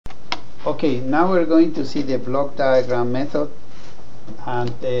Okay, now we're going to see the block diagram method,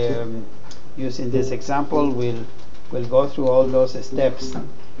 and using this example we'll go through all those steps.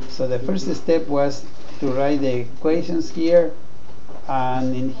 So the first step was to write the equations here,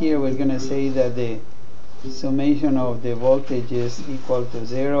 and in here we're going to say that the summation of the voltage is equal to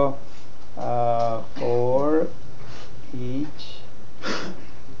 0 for each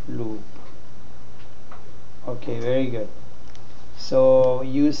loop. Okay, very good. So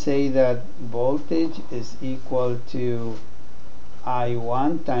you say that voltage is equal to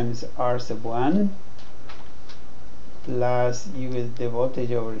I1 times R sub 1 plus the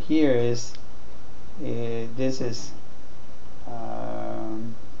voltage over here is this is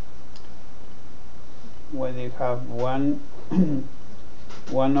when you have 1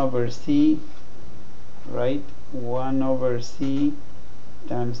 1 over C, right? 1 over C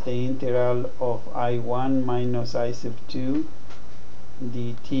times the integral of I1 minus I sub 2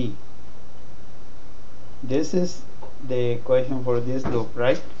 dt. This is the equation for this loop,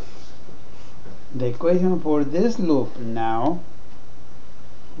 right? The equation for this loop now,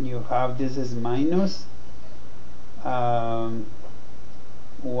 you have this is minus 1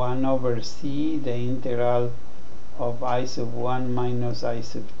 over C, the integral of I sub 1 minus I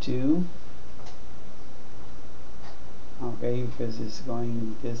sub 2. Okay, because it's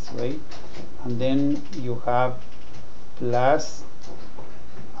going this way. And then you have plus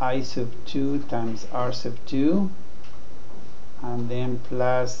I sub 2 times R sub 2, and then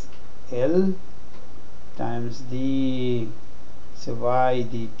plus L times d sub I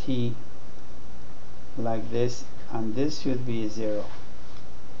dt, like this, and this should be 0.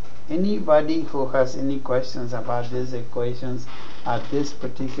 Anybody who has any questions about these equations at this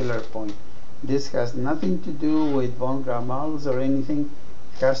particular point? This has nothing to do with von Gramm models or anything.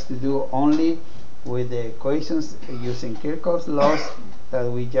 It has to do only with the equations using Kirchhoff's laws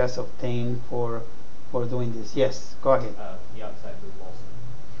that we just obtained for doing this. Yes, go ahead. The outside loop also.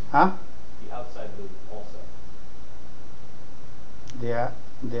 Huh? The outside loop also.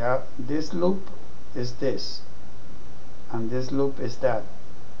 This loop is this, and this loop is that.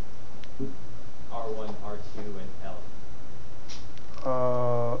 R1, R2, and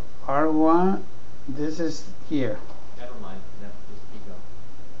L. R1, this is here. Never mind. No, just keep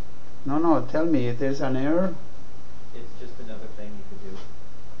going. No, tell me if there's an error. It's just another thing you could do.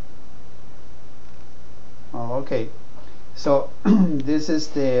 Oh, okay. So this is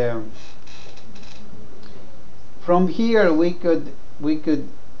the. From here we could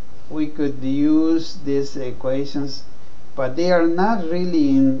use these equations, but they are not really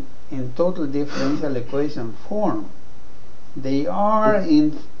in total differential equation form. They have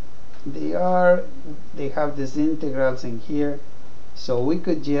these integrals in here, so we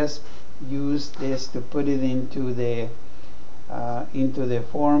could just use this to put it into the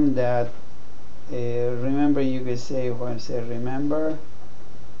form that remember, you could say, when I say remember,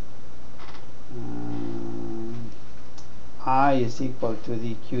 I is equal to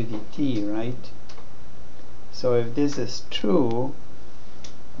dq dt, right? So if this is true,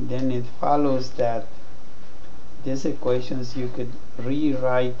 then it follows that these equations you could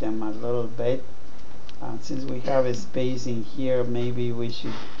rewrite them a little bit. Since we have a space in here, maybe we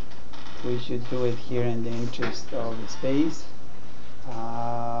should do it here in the interest of the space.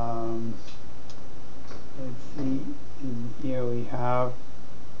 Let's see, in here we have,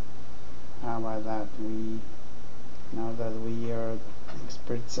 how about that, now that we are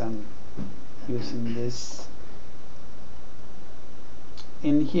experts on using this,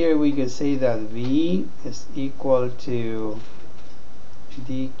 in here we could say that V is equal to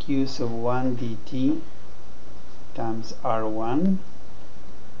dq sub 1 dt times R1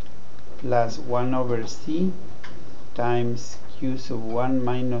 plus 1 over C times q sub 1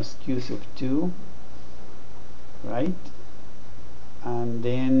 minus q sub 2, right? And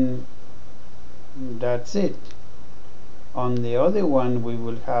then that's it. On the other one we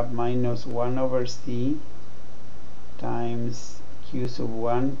will have minus 1 over C times q sub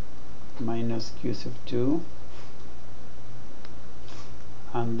 1 minus q sub 2,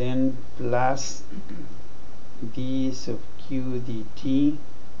 and then plus d sub q dt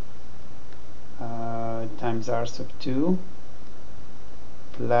times R sub 2,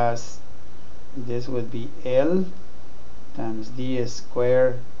 plus this would be L times d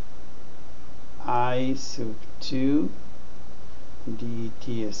squared I sub 2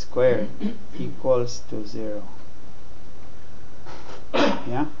 dt squared equals to 0.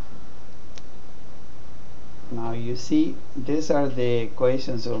 Yeah. Now you see, these are the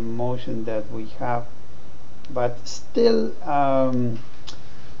equations of motion that we have, but still,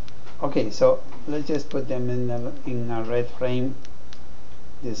 okay, so let's just put them in a red frame.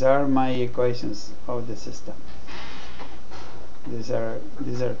 These are my equations of the system. These are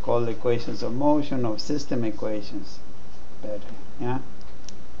called equations of motion, of system equations. Better, yeah.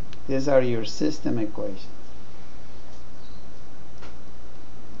 These are your system equations.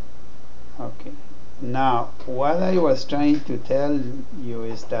 Okay. Now, what I was trying to tell you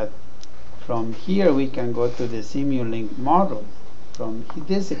is that from here we can go to the Simulink model from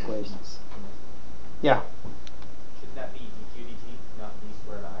these equations. Yeah. Shouldn't that be dq dt, not d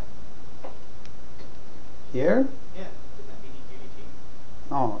squared I? Here? Yeah, shouldn't that be dq dt?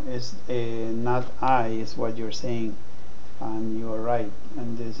 No, it's not I is what you're saying, and you're right.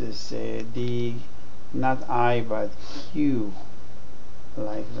 And this is D, not I, but Q,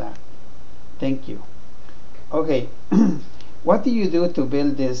 like that. Thank you. Okay, what do you do to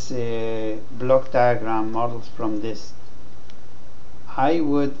build this block diagram models from this? I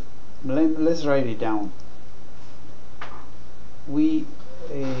would, let's write it down. We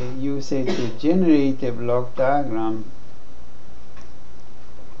you say to generate a block diagram,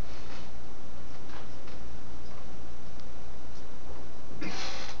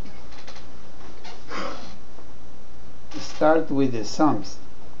 start with the sums.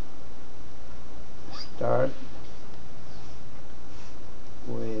 Start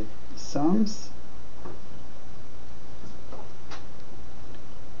with sums,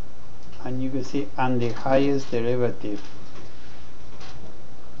 and you can see and the highest derivative.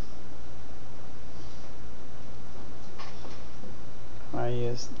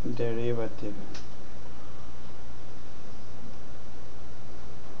 Highest derivative.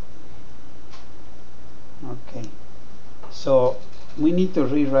 Okay, so we need to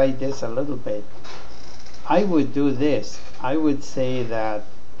rewrite this a little bit. I would do this. I would say that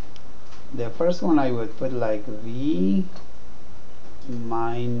the first one I would put like V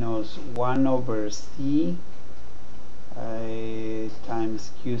minus 1 over C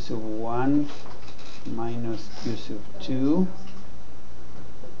times Q sub 1 minus Q sub 2.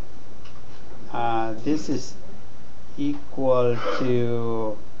 This is equal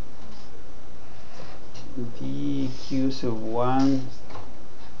to dq sub 1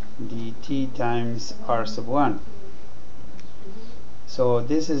 dt times r sub 1. So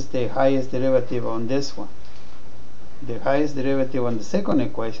this is the highest derivative on this one. The highest derivative on the second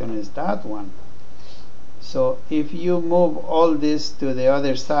equation is that one. So if you move all this to the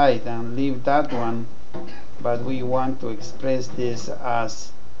other side and leave that one, but we want to express this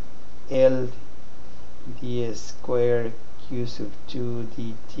as L d square q sub 2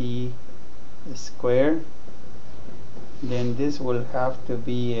 dt square, then this will have to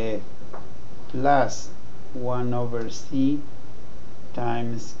be a plus 1 over c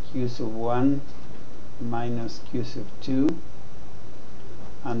times q sub 1 minus q sub 2,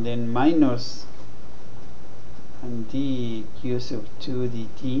 and then minus and d q sub 2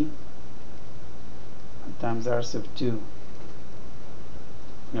 dt times r sub 2.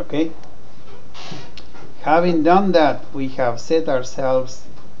 Okay? Having done that, we have set ourselves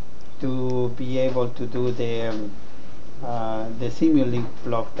to be able to do the Simulink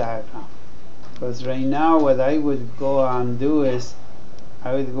block diagram. Because right now what I would go and do is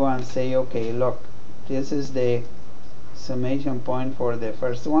I would go and say, okay, look, this is the summation point for the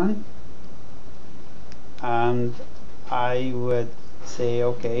first one, and I would say,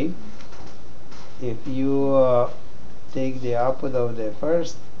 okay, if you take the output of the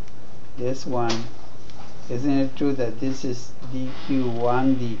first, this one, isn't it true that this is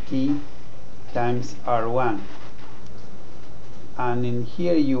dq1 dt times r1? And in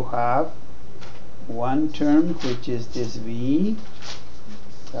here you have one term, which is this v,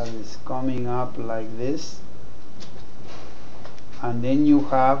 that is coming up like this, and then you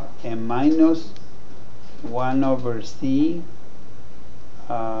have a minus 1 over c,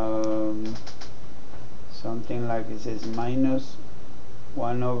 something like it says minus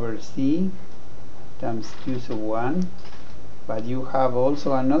 1 over c times q sub 1, but you have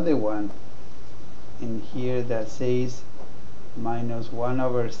also another one in here that says minus 1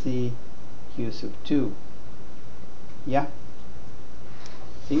 over c q sub 2. Yeah?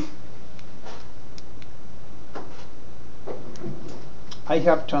 See? I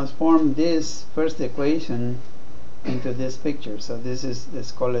have transformed this first equation into this picture. So this is,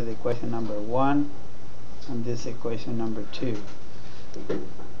 let's call it equation number 1, and this equation number 2.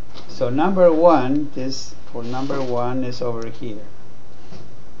 So number 1, this for number 1 is over here.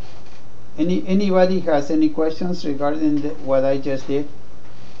 Anybody has any questions regarding what I just did?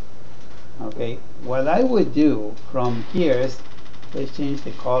 Okay, what I would do from here is, let's change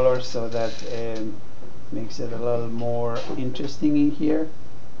the color so that makes it a little more interesting in here.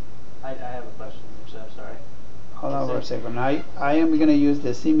 I have a question, I'm sorry. hold on for a second. I am going to use the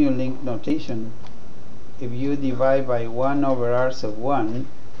Simulink notation. If you divide by 1 over r sub 1,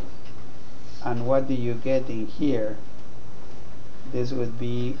 and what do you get in here? This would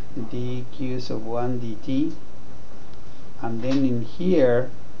be dq sub 1 dt, and then in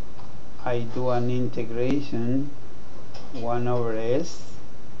here I do an integration 1 over s,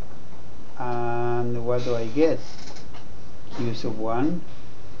 and what do I get? Q sub 1,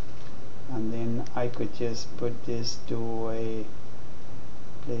 and then I could just put this to a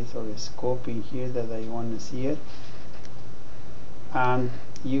place or a scope in here that I want to see it, and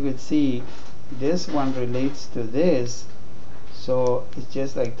you could see this one relates to this, so it's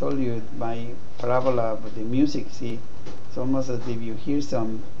just like I told you my parabola with the music. See, it's almost as if you hear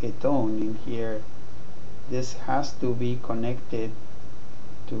a tone in here. This has to be connected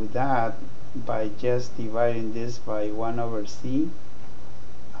to that by just dividing this by 1 over c,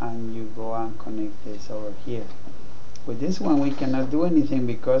 and you go and connect this over here. With this one we cannot do anything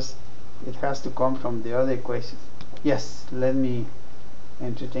because it has to come from the other equation. Yes, let me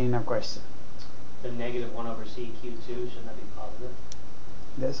entertain a question. The negative 1 over c q2, shouldn't that be positive?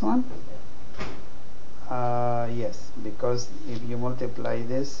 This one? Yeah. Yes, because if you multiply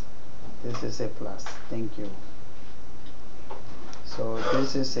this is a plus. Thank you. So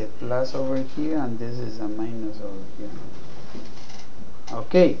this is a plus over here, and this is a minus over here.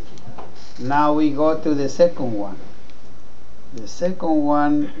 Okay, now we go to the second one. The second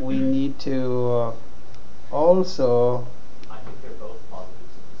one we need to also, I think they're both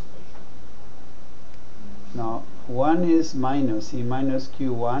positives in this equation. no, one is minus, see, minus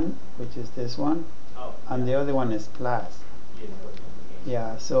q1, which is this one, Oh, and the other one is plus. You didn't put it in the game.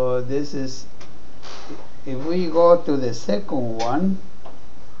 Yeah, so this is, if we go to the second one,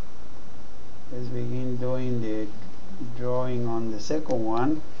 let's begin doing the drawing on the second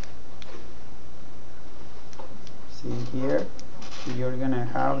one. See here, you're gonna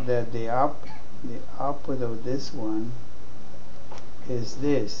have that the output of this one is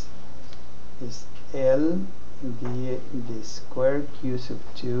this, is L the square q sub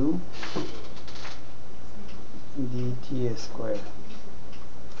 2 dt squared.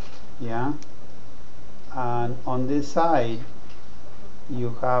 Yeah, and on this side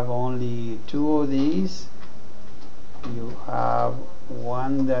you have only two of these. You have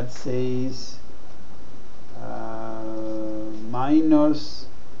one that says minus,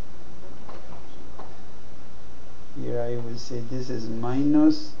 here I will say this is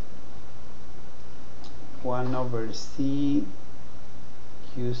minus 1 over c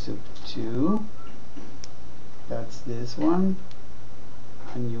q sub 2, that's this one,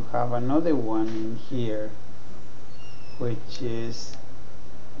 and you have another one in here which is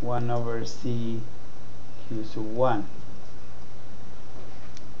 1 over c q sub 1.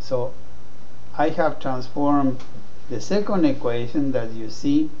 So I have transformed the second equation that you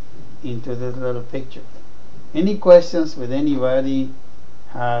see into this little picture. Any questions with anybody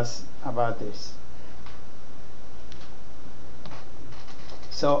has about this?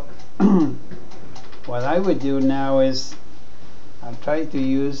 So what I would do now is I'll try to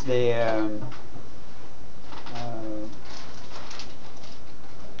use the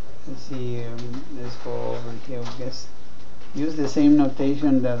let's see, let's go over here, I guess. Use the same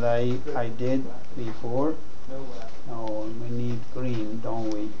notation that I did before. Oh, we need green, don't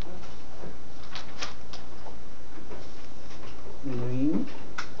we? Green.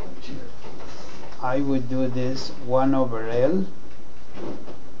 I would do this 1 over L,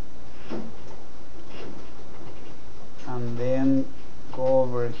 and then go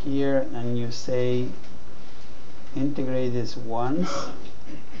over here and you say integrate this once,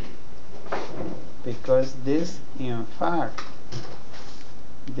 because this, in fact,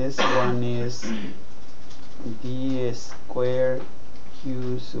 this one is d square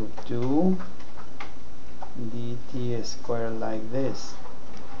q sub 2 dt squared like this,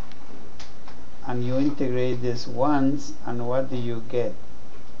 and you integrate this once, and what do you get?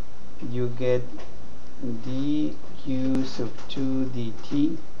 You get dq sub 2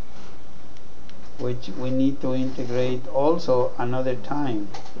 dt, which we need to integrate also another time,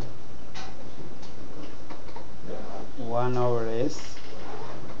 1 over s,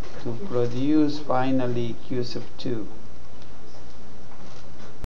 to produce finally q sub 2.